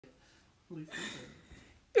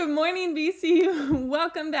Good morning, BCU.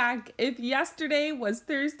 Welcome back. If yesterday was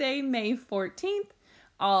Thursday, May 14th,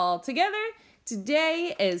 all together,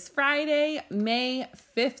 today is Friday, May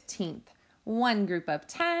 15th. One group of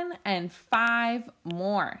 10 and 5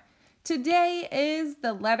 more. Today is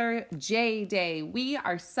the letter J day. We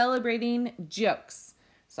are celebrating jokes.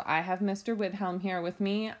 So I have Mr. Widhelm here with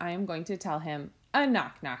me. I am going to tell him a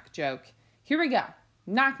knock-knock joke. Here we go.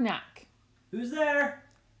 Knock-knock. Who's there?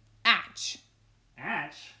 Atch.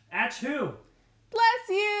 Atch? Atch who? Bless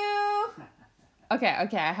you. Okay,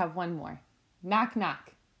 I have one more. Knock,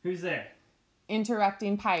 knock. Who's there?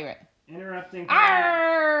 Interrupting pirate. Interrupting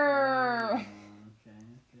Arr!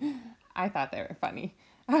 Okay. I thought they were funny.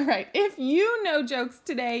 All right, if you know jokes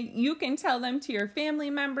today, you can tell them to your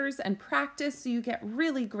family members and practice so you get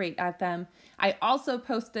really great at them. I also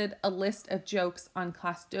posted a list of jokes on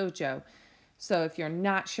Class Dojo. So if you're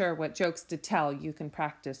not sure what jokes to tell, you can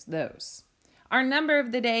practice those. Our number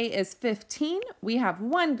of the day is 15. We have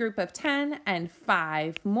one group of 10 and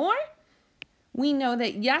 5 more. We know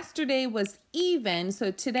that yesterday was even,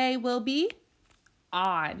 so today will be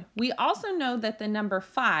odd. We also know that the number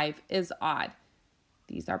 5 is odd.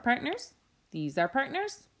 These are partners. These are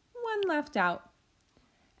partners. One left out.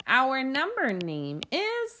 Our number name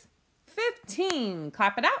is 15.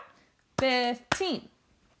 Clap it out. 15.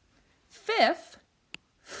 Fifth,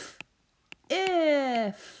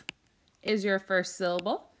 if is your first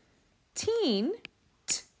syllable. Teen,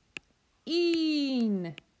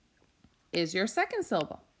 teen is your second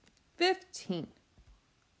syllable. 15.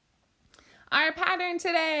 Our pattern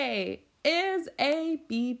today is A,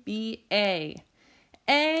 B, B, A.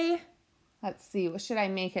 A, let's see, what should I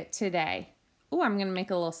make it today? Oh, I'm going to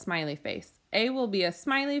make a little smiley face. A will be a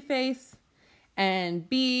smiley face, and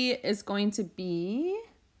B is going to be...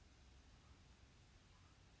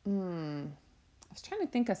 I was trying to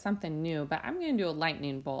think of something new, but I'm going to do a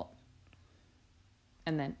lightning bolt.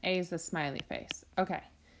 And then A is the smiley face. Okay.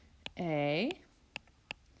 A,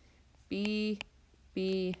 B,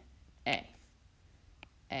 B, A.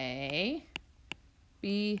 A,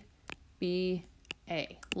 B, B,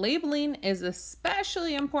 A. Labeling is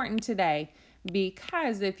especially important today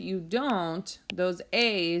because if you don't, those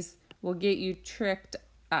A's will get you tricked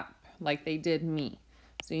up like they did me.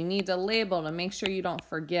 So you need to label to make sure you don't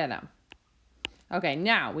forget them. Okay,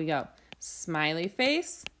 now we go smiley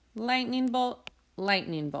face, lightning bolt,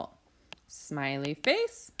 lightning bolt. Smiley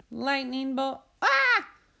face, lightning bolt. Ah!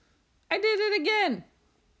 I did it again.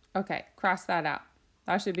 Okay, cross that out.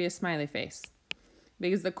 That should be a smiley face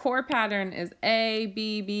because the core pattern is A,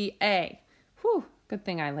 B, B, A. Whew, good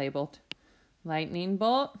thing I labeled. Lightning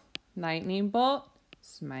bolt,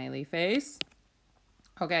 smiley face.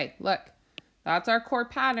 Okay, look. That's our core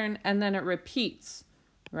pattern, and then it repeats.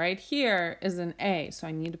 Right here is an A, so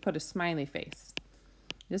I need to put a smiley face.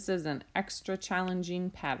 This is an extra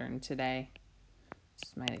challenging pattern today.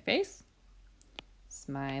 Smiley face,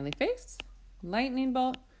 lightning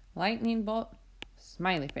bolt,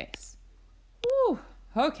 smiley face. Woo,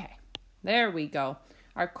 okay, there we go.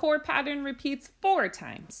 Our core pattern repeats 4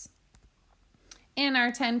 times. In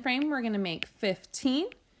our 10 frame, we're going to make 15.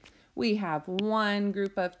 We have one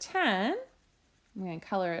group of 10. I'm going to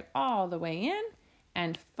color it all the way in,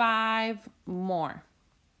 and 5 more.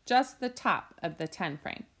 Just the top of the 10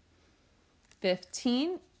 frame.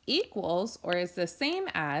 15 equals or is the same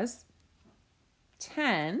as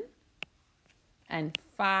 10 and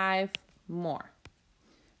 5 more.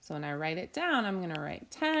 So when I write it down, I'm going to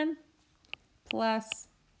write 10 plus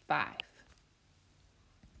 5.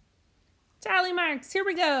 Tally marks, here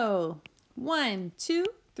we go. 1, 2,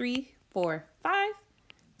 3, 4, 5.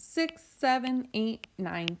 6, 7, 8,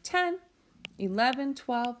 9, 10, 11,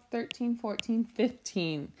 12, 13, 14,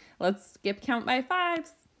 15. Let's skip count by 5s.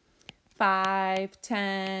 5,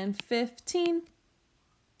 10, 15.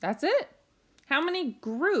 That's it. How many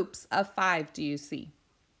groups of 5 do you see?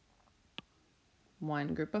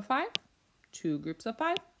 1 group of 5, 2 groups of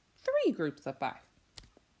 5, 3 groups of 5.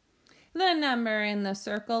 The number in the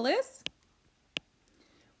circle is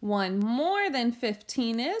 1 more than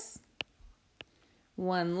 15 is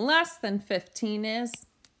 1 less than 15 is,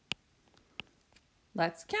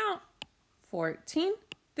 let's count, 14,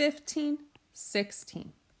 15,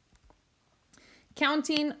 16.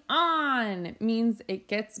 Counting on means it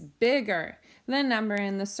gets bigger. The number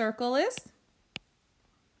in the circle is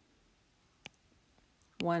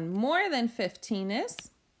 1 more than 15 is,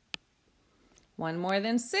 1 more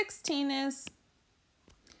than 16 is,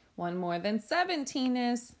 1 more than 17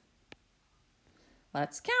 is,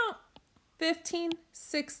 let's count, 15,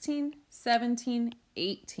 16, 17,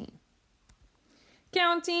 18.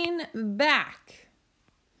 Counting back.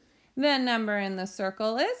 The number in the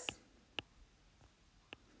circle is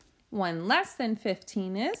 1 less than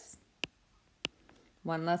 15 is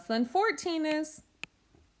 1 less than 14 is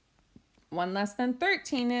 1 less than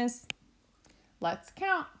 13 is, let's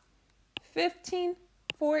count, 15,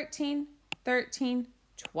 14, 13,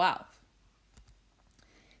 12.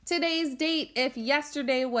 Today's date, if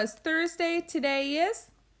yesterday was Thursday, today is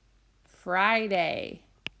Friday.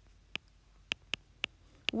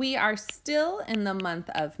 We are still in the month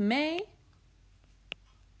of May.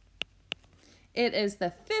 It is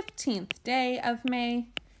the 15th day of May,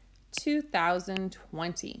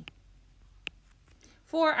 2020.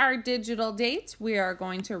 For our digital date, we are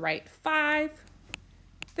going to write 5,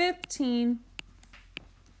 15,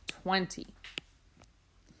 20.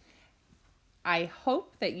 I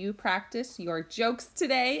hope that you practice your jokes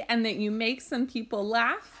today and that you make some people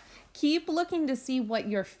laugh. Keep looking to see what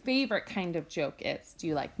your favorite kind of joke is. Do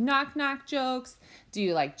you like knock-knock jokes? Do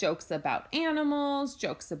you like jokes about animals,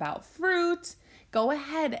 jokes about fruit? Go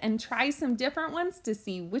ahead and try some different ones to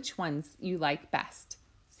see which ones you like best.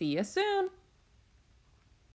 See you soon.